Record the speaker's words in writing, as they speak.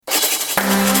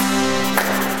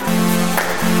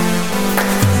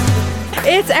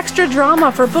It's extra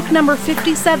drama for book number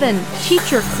 57,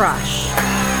 Teacher Crush. So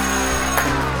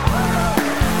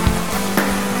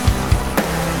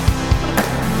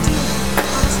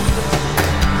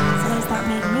does that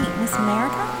make me Miss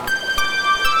America?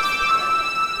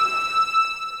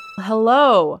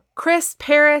 Hello, Chris,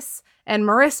 Paris, and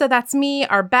Marissa, that's me,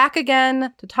 are back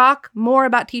again to talk more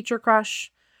about Teacher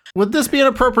Crush. Would this be an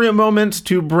appropriate moment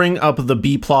to bring up the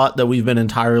B plot that we've been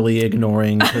entirely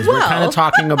ignoring? Because we're kind of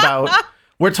talking about...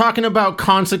 We're talking about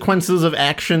consequences of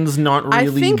actions not really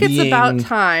I think being... it's about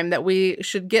time that we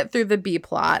should get through the B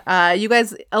plot. You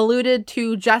guys alluded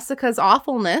to Jessica's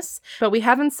awfulness, but we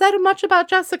haven't said much about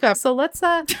Jessica. So let's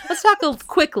talk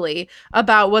quickly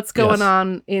about what's going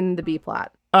on in the B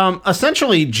plot.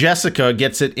 Essentially, Jessica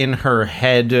gets it in her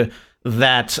head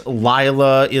that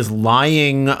Lila is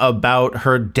lying about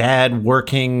her dad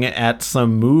working at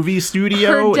some movie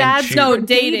studio. Her dad's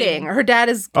dating. Her dad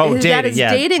is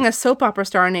dating a soap opera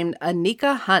star named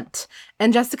Anika Hunt,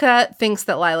 and Jessica thinks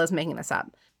that Lila's making this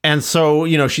up. And so,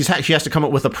 you know, she has to come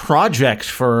up with a project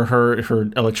for her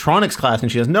electronics class,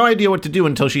 and she has no idea what to do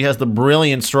until she has the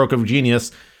brilliant stroke of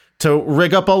genius to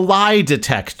rig up a lie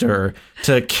detector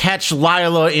to catch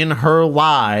Lila in her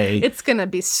lie. It's going to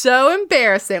be so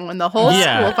embarrassing when the whole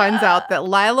school finds out that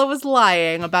Lila was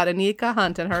lying about Anika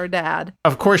Hunt and her dad.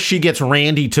 Of course, she gets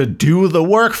Randy to do the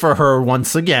work for her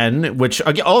once again, which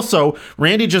also,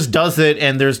 Randy just does it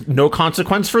and there's no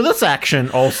consequence for this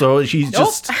action. Also, she's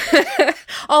just...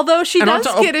 Although she does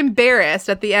get embarrassed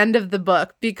at the end of the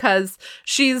book because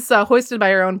she's hoisted by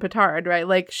her own petard, right?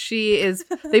 Like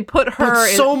they put her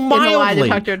in the lie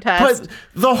detector test. But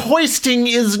the hoisting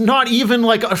is not even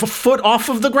like a foot off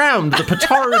of the ground. The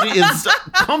petard is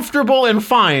comfortable and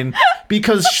fine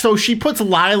because she puts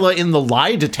Lila in the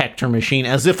lie detector machine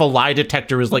as if a lie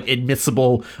detector is like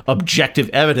admissible objective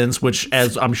evidence, which,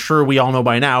 as I'm sure we all know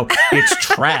by now, it's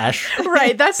trash.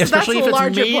 Right. Especially if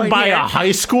it's made by a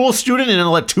high school student in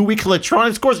a 2-week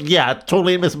electronics course. Yeah,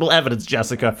 totally admissible evidence,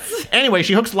 Jessica. Anyway,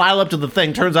 she hooks Lila up to the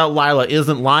thing. Turns out Lila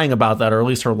isn't lying about that, or at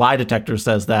least her lie detector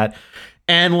says that.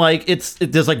 And like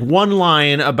there's like one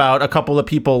line about a couple of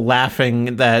people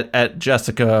laughing at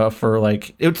Jessica for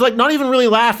like, it's like not even really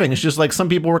laughing. It's just like some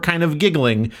people were kind of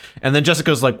giggling. And then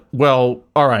Jessica's like, well,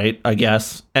 all right, I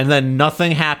guess. And then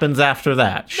nothing happens after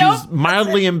that. She's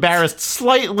mildly embarrassed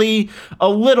slightly, a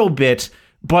little bit,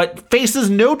 but faces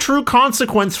no true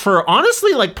consequence for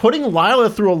honestly like putting Lila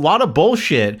through a lot of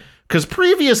bullshit. Because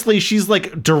previously she's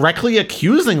like directly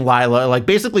accusing Lila, like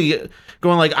basically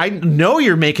going like, I know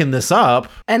you're making this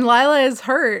up. And Lila is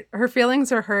hurt. Her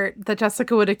feelings are hurt that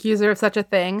Jessica would accuse her of such a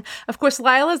thing. Of course,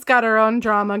 Lila's got her own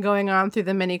drama going on through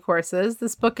the mini courses.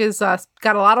 This book is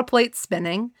got a lot of plates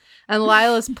spinning. And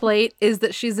Lila's plate is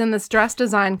that she's in this dress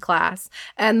design class.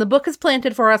 And the book is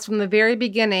planted for us from the very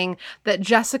beginning that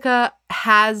Jessica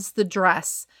has the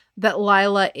dress that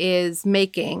Lila is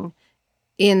making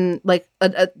in like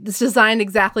it's designed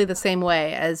exactly the same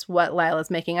way as what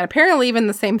Lila's making. And apparently even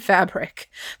the same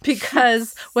fabric.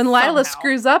 Because when Lila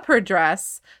screws up her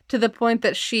dress to the point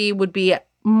that she would be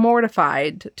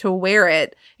mortified to wear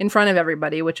it in front of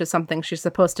everybody, which is something she's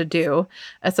supposed to do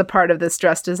as a part of this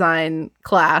dress design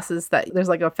class, is that there's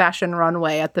like a fashion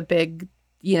runway at the big,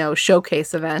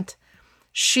 showcase event.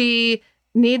 She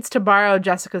needs to borrow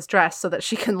Jessica's dress so that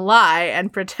she can lie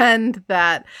and pretend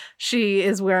that she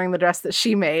is wearing the dress that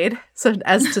she made, so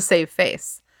as to save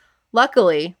face.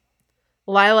 Luckily,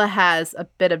 Lila has a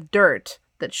bit of dirt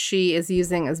that she is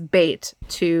using as bait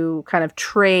to kind of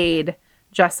trade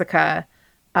Jessica.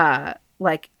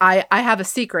 Like, I have a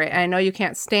secret, and I know you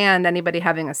can't stand anybody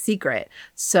having a secret.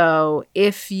 So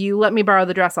if you let me borrow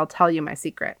the dress, I'll tell you my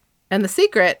secret. And the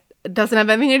secret doesn't have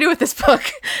anything to do with this book.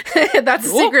 That's a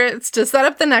secret. It's to set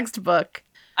up the next book.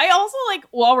 I also like,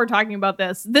 while we're talking about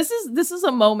this is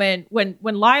a moment when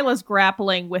Lila's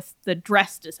grappling with the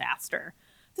dress disaster.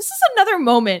 This is another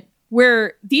moment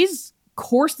where these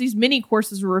mini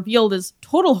courses are revealed as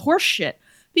total horseshit,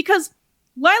 because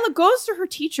Lila goes to her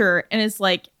teacher and is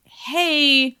like,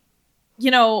 hey,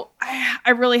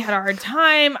 I really had a hard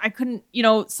time. I couldn't,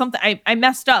 I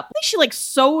messed up. I think she like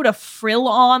sewed a frill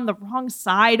on the wrong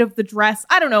side of the dress.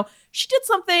 I don't know. She did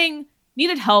something,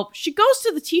 needed help. She goes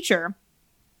to the teacher,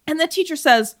 and the teacher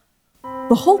says,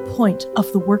 the whole point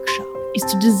of the workshop is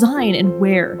to design and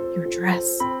wear your dress.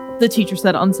 The teacher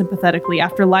said unsympathetically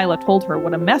after Lila told her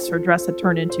what a mess her dress had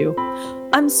turned into.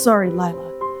 I'm sorry,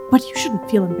 Lila, but you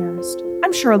shouldn't feel embarrassed.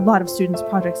 I'm sure a lot of students'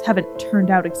 projects haven't turned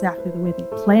out exactly the way they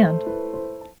planned.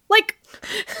 Like,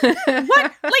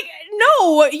 what? Like,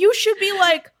 no, you should be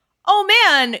like, oh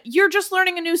man, you're just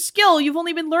learning a new skill. You've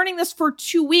only been learning this for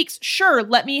 2 weeks. Sure,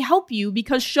 let me help you,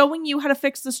 because showing you how to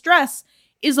fix this dress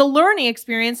is a learning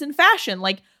experience in fashion.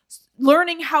 Like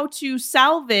learning how to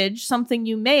salvage something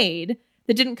you made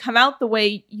that didn't come out the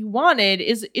way you wanted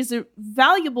is a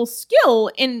valuable skill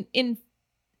in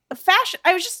fashion.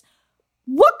 I was just,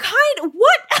 what?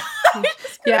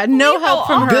 Yeah, no help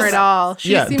from her at all.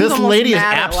 She seems this almost lady is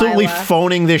mad at absolutely Lila.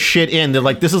 phoning this shit in. They're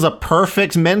like, this is a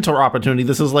perfect mentor opportunity.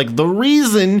 This is like the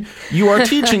reason you are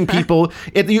teaching people.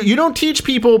 You don't teach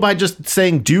people by just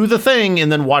saying, do the thing,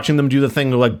 and then watching them do the thing.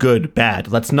 They're like, good, bad.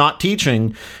 That's not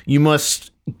teaching. You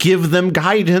must give them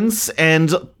guidance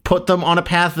and put them on a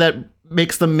path that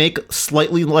makes them make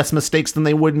slightly less mistakes than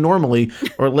they would normally,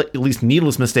 or at least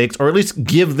needless mistakes, or at least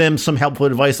give them some helpful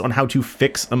advice on how to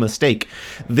fix a mistake.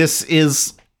 This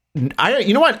is,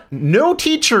 you know what? No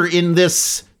teacher in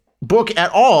this book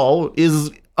at all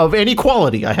is of any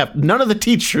quality. I have none of the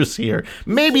teachers here.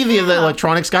 Maybe the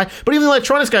electronics guy, but even the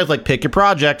electronics guy is like, pick your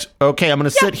project. Okay, I'm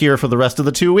going to sit here for the rest of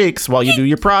the 2 weeks while you do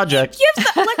your project.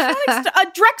 Gives the electronics,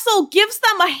 Drexel gives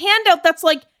them a handout that's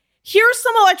like, here's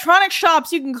some electronic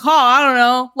shops you can call. I don't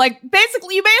know. Like,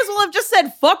 basically, you may as well have just said,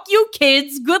 fuck you,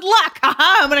 kids. Good luck.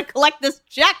 Haha, I'm going to collect this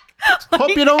check.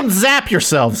 Hope you don't zap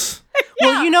yourselves.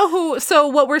 Well, you know who, so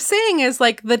what we're saying is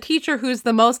like the teacher who's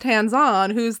the most hands-on,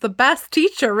 who's the best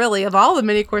teacher really of all the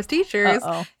mini course teachers,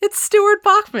 it's Stuart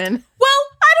Bachman. Well,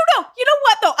 I don't know. You know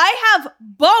what, though? I have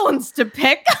bones to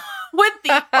pick with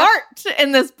the art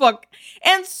in this book.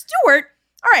 And Stuart,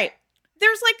 all right,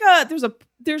 there's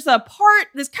a part,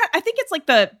 I think it's like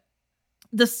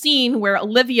the scene where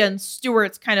Olivia and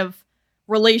Stuart's kind of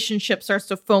relationship starts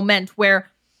to foment, where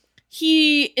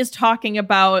he is talking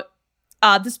about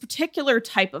this particular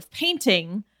type of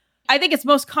painting. I think it's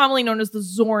most commonly known as the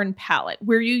Zorn palette,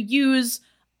 where you use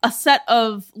a set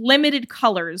of limited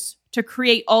colors to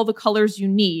create all the colors you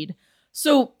need.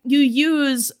 So you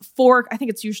use I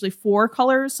think it's usually 4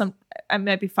 colors. I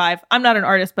might be 5. I'm not an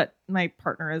artist, but my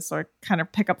partner is, so I kind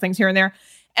of pick up things here and there.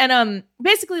 And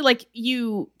basically, like,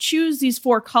 you choose these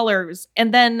 4 colors,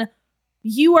 and then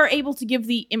you are able to give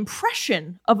the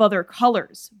impression of other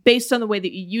colors based on the way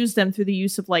that you use them through the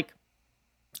use of, like,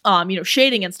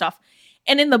 shading and stuff.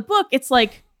 And in the book, it's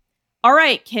like, all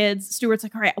right, kids, Stuart's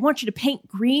like, all right, I want you to paint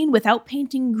green without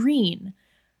painting green.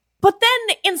 But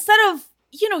then instead of,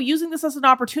 using this as an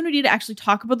opportunity to actually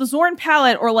talk about the Zorn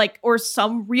palette or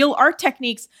some real art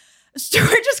techniques,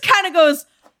 Stuart just kind of goes,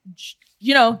 just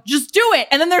do it.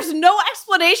 And then there's no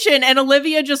explanation, and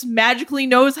Olivia just magically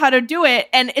knows how to do it.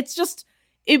 And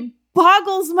it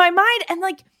boggles my mind. And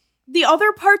like the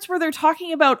other parts where they're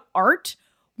talking about art,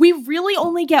 we really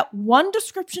only get one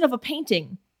description of a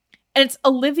painting. And it's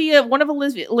one of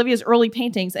Olivia's early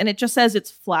paintings. And it just says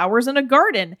it's flowers in a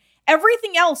garden.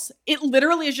 Everything else, it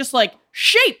literally is just like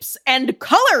shapes and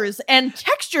colors and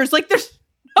textures. Like there's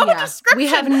no description. We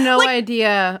have no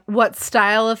idea what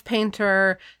style of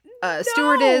painter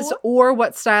Stuart is, or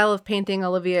what style of painting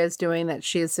Olivia is doing that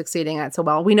she is succeeding at so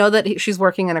well. We know that she's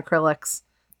working in acrylics.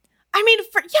 I mean,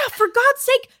 for God's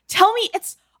sake, tell me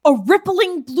it's a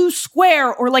rippling blue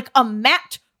square, or like a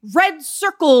matte red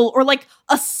circle, or like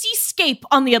a seascape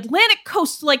on the Atlantic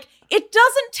coast. Like, it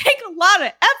doesn't take a lot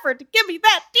of effort to give me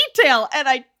that detail, and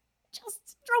I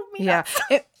just drove me nuts.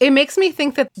 It makes me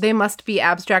think that they must be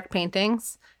abstract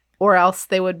paintings, or else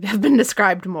they would have been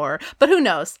described more. But who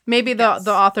knows? Maybe the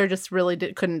author just really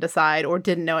couldn't decide, or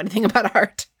didn't know anything about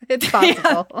art. It's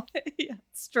possible. Yeah,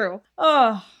 it's true.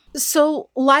 Oh. So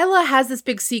Lila has this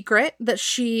big secret that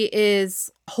she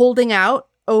is holding out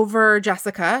over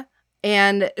Jessica,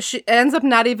 and she ends up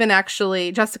not even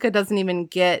actually, Jessica doesn't even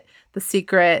get the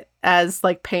secret as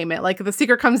like payment. Like the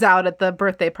secret comes out at the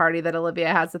birthday party that Olivia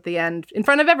has at the end in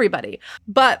front of everybody.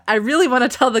 But I really want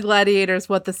to tell the gladiators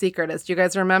what the secret is. Do you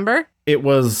guys remember? It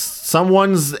was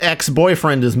someone's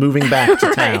ex-boyfriend is moving back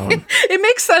to town. It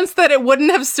makes sense that it wouldn't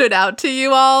have stood out to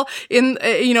you all in,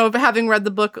 having read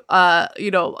the book,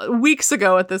 weeks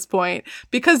ago at this point,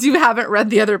 because you haven't read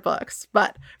the other books.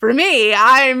 But for me,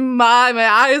 my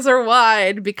eyes are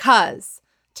wide because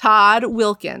Todd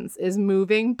Wilkins is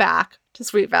moving back to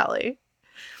Sweet Valley.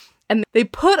 And they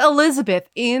put Elizabeth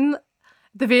in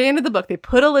the very end of the book. They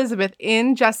put Elizabeth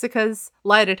in Jessica's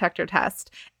lie detector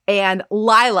test, and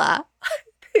Lila,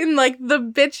 in like the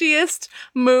bitchiest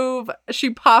move she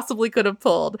possibly could have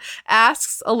pulled,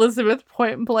 asks Elizabeth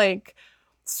point blank,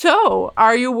 so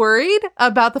are you worried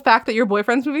about the fact that your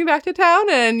boyfriend's moving back to town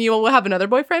and you will have another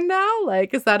boyfriend now?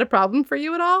 Like, is that a problem for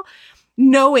you at all?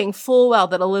 Knowing full well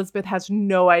that Elizabeth has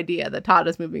no idea that Todd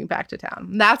is moving back to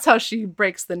town. That's how she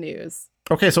breaks the news.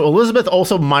 Okay, so Elizabeth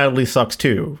also mildly sucks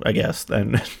too, I guess,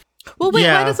 then. Well, wait,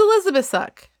 why does Elizabeth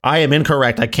suck? I am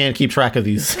incorrect. I can't keep track of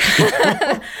these.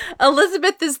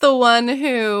 Elizabeth is the one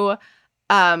who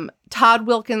Todd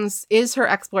Wilkins is her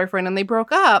ex-boyfriend, and they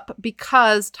broke up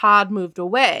because Todd moved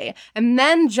away. And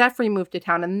then Jeffrey moved to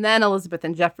town, and then Elizabeth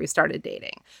and Jeffrey started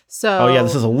dating. So, Oh, yeah,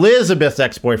 this is Elizabeth's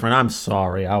ex-boyfriend. I'm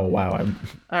sorry. Oh, wow.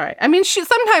 all right. I mean,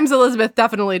 sometimes Elizabeth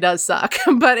definitely does suck.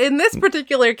 But in this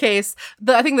particular case,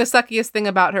 I think the suckiest thing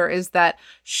about her is that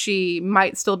she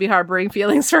might still be harboring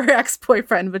feelings for her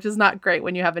ex-boyfriend, which is not great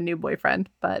when you have a new boyfriend.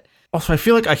 But Also, I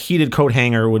feel like a heated coat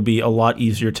hanger would be a lot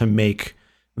easier to make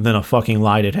than a fucking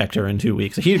lie detector in 2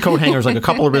 weeks. A heated coat hanger is like a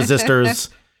couple of resistors,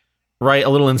 right? A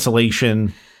little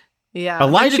insulation. yeah. A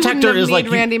lie And she wouldn't detector have is like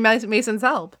need Randy Mason's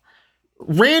help.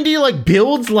 Randy like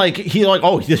builds like he like,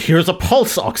 oh, here's a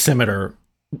pulse oximeter,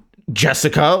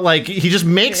 Jessica. Like he just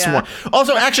makes Yeah. one.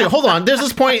 Also, actually, hold on. There's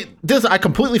this point. I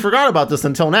completely forgot about this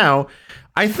until now.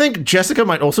 I think Jessica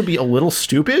might also be a little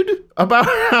stupid about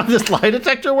how this lie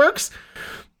detector works.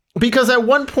 Because at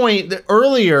one point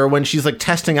earlier, when she's like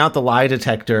testing out the lie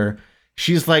detector,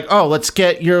 she's like, oh, let's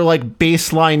get your like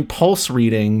baseline pulse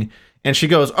reading. And she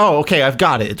goes, oh, okay, I've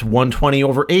got it. It's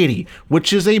 120/80,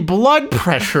 which is a blood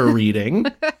pressure reading.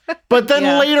 But then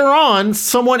Yeah. later on,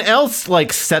 someone else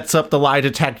like sets up the lie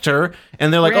detector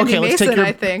and they're like, Randy okay, let's take Mason, your.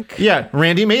 I think. Yeah,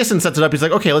 Randy Mason sets it up. He's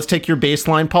like, okay, let's take your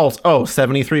baseline pulse. Oh,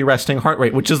 73 resting heart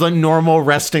rate, which is a normal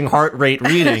resting heart rate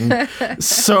reading.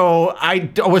 So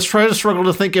I was trying to struggle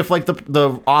to think if like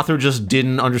the author just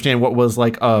didn't understand what was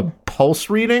like a pulse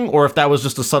reading or if that was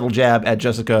just a subtle jab at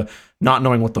Jessica not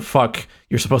knowing what the fuck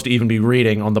you're supposed to even be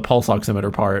reading on the pulse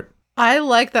oximeter part. I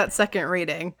like that second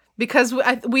reading because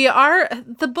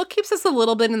the book keeps us a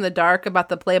little bit in the dark about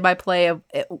the play-by-play of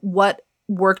what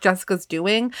work Jessica's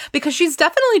doing, because she's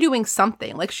definitely doing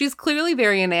something. Like she's clearly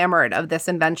very enamored of this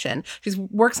invention. She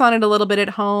works on it a little bit at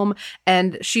home,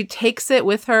 and she takes it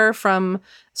with her from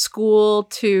school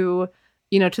to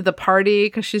the party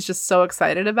because she's just so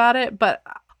excited about it. But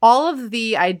all of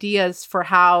the ideas for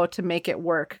how to make it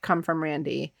work come from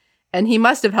Randy. And he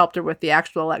must have helped her with the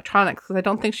actual electronics because I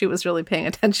don't think she was really paying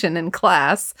attention in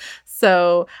class.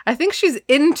 So I think she's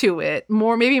into it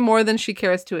maybe more than she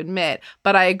cares to admit.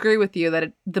 But I agree with you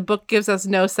that the book gives us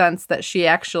no sense that she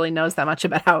actually knows that much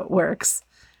about how it works.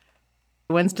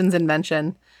 Winston's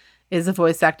invention is a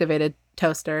voice-activated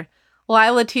toaster.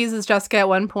 Lila teases Jessica at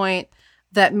one point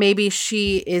that maybe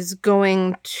she is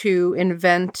going to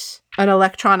invent an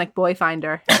electronic boy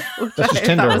finder. That's just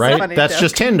Tinder, right? That's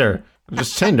just Tinder.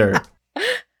 Just Tinder.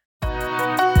 Because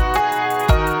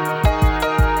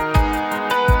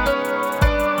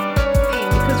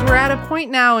we're at a point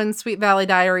now in Sweet Valley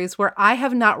Diaries where I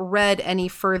have not read any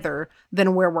further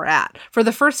than where we're at. For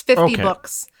the first 50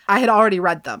 books, I had already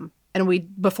read them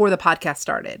before the podcast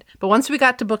started. But once we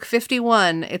got to book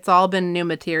 51, it's all been new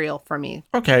material for me.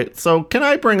 Okay, so can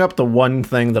I bring up the one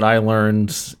thing that I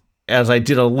learned as I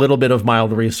did a little bit of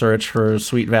mild research for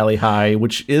Sweet Valley High,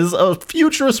 which is a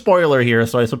future spoiler here,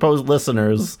 so I suppose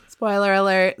listeners... Spoiler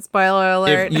alert, spoiler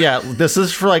alert. This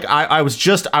is for like, I was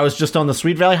just on the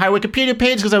Sweet Valley High Wikipedia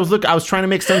page because I was trying to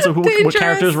make sense of what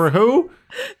characters were who.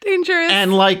 Dangerous.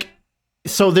 And like,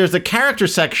 so there's a character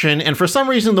section, and for some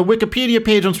reason the Wikipedia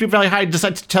page on Sweet Valley High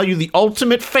decides to tell you the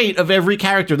ultimate fate of every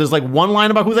character. There's like one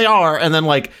line about who they are, and then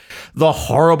like the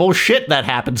horrible shit that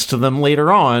happens to them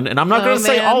later on. And I'm not going to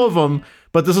say all of them,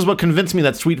 but this is what convinced me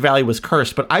that Sweet Valley was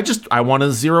cursed. But I want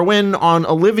to zero in on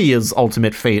Olivia's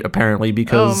ultimate fate, apparently,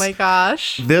 because oh my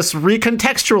gosh, this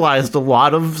recontextualized a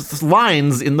lot of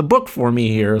lines in the book for me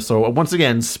here. So once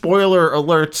again, spoiler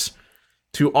alert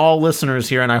to all listeners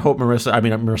here, and I hope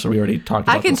Marissa, we already talked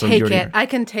about this. I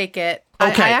can take it.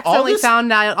 Okay, I accidentally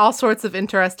found out all sorts of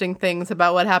interesting things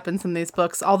about what happens in these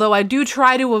books, although I do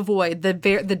try to avoid the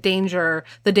danger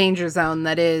zone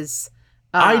that is...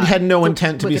 I had no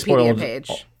intent to be spoiled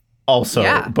page. Also,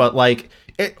 yeah. But like...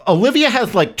 Olivia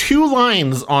has like 2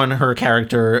 lines on her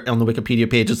character on the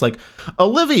Wikipedia page. It's like,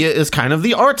 Olivia is kind of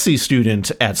the artsy student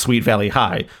at Sweet Valley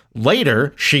High.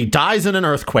 Later, she dies in an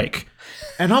earthquake.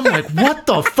 And I'm like, what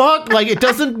the fuck? Like, it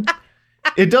doesn't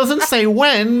say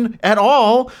when at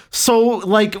all. So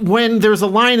like when there's a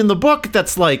line in the book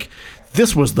that's like,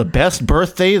 this was the best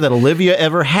birthday that Olivia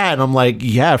ever had. I'm like,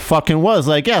 yeah, it fucking was,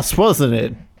 I guess, wasn't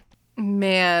it?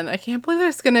 Man, I can't believe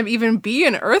there's going to even be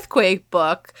an earthquake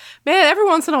book. Man, every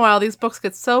once in a while, these books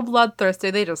get so bloodthirsty,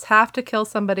 they just have to kill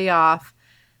somebody off.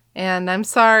 And I'm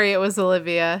sorry it was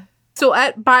Olivia. So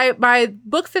by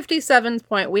book 57's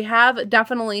point, we have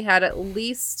definitely had at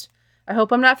least, I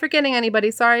hope I'm not forgetting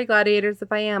anybody, sorry, Gladiators,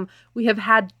 if I am, we have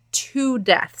had 2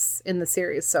 deaths in the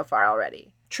series so far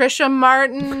already. Trisha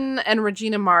Martin and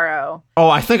Regina Morrow. Oh,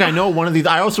 I think I know one of these.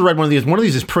 I also read one of these. One of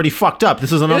these is pretty fucked up.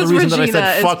 This is another reason that I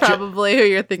said fuck. Is probably who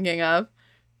you're thinking of.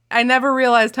 I never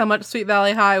realized how much Sweet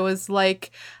Valley High was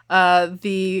like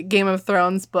the Game of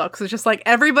Thrones books. It's just like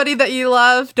everybody that you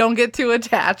love, don't get too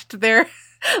attached. They're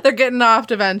getting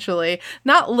offed eventually.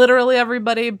 Not literally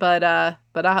everybody, but a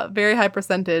very high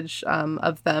percentage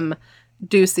of them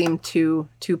do seem to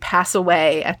pass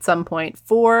away at some point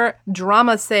for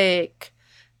drama's sake.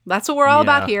 That's what we're all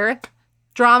about here.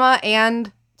 Drama,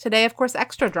 and today, of course,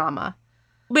 extra drama.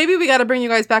 Maybe we got to bring you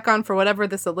guys back on for whatever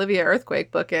this Olivia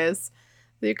Earthquake book is.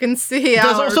 You can see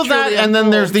how there's also that, and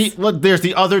then there's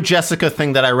the other Jessica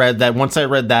thing that I read. That once I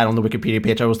read that on the Wikipedia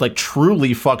page, I was like,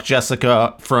 truly fuck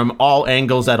Jessica from all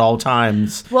angles at all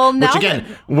times. Well, now which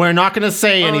again, we're not going to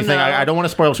say anything. No. I don't want to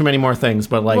spoil too many more things,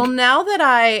 but like, well, now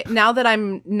that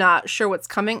I'm not sure what's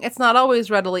coming, it's not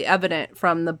always readily evident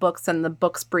from the books and the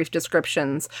books' brief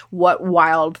descriptions what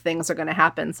wild things are going to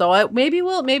happen. So maybe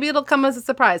it'll come as a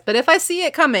surprise. But if I see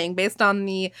it coming based on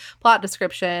the plot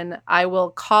description, I will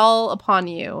call upon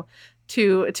you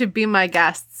to be my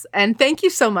guests. And thank you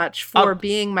so much for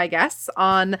being my guests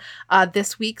on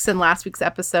this week's and last week's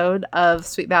episode of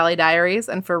Sweet Valley Diaries,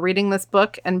 and for reading this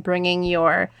book and bringing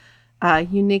your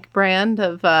unique brand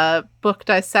of book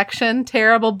dissection,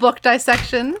 terrible book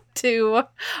dissection, to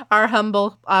our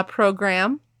humble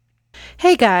program.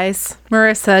 Hey guys,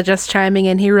 Marissa just chiming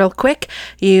in here real quick.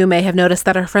 You may have noticed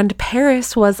that our friend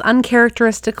Paris was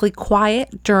uncharacteristically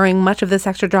quiet during much of this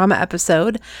extra drama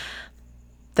episode.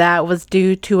 That was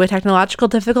due to a technological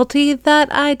difficulty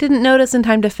that I didn't notice in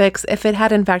time to fix. If it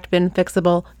had in fact been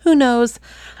fixable, who knows?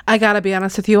 I gotta be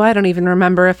honest with you, I don't even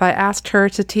remember if I asked her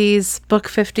to tease book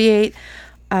 58,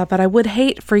 but I would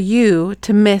hate for you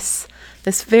to miss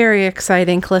this very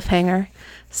exciting cliffhanger.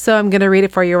 So I'm gonna read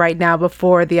it for you right now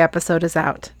before the episode is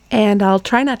out. And I'll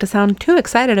try not to sound too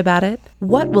excited about it.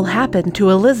 What will happen to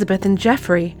Elizabeth and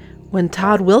Jeffrey when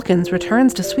Todd Wilkins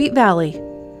returns to Sweet Valley?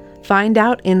 Find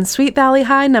out in Sweet Valley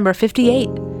High number 58,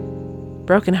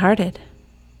 Brokenhearted.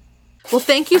 Well,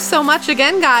 thank you so much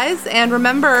again, guys. And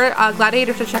remember,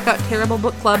 Gladiator, to check out Terrible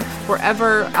Book Club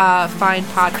wherever fine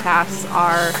podcasts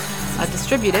are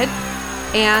distributed.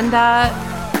 And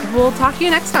we'll talk to you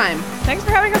next time. Thanks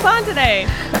for having us on today.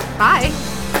 Bye.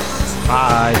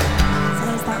 bye. So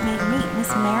does that make me Miss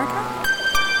America?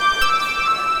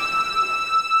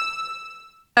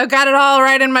 I've got it all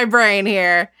right in my brain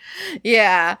here.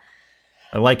 Yeah.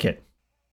 I like it.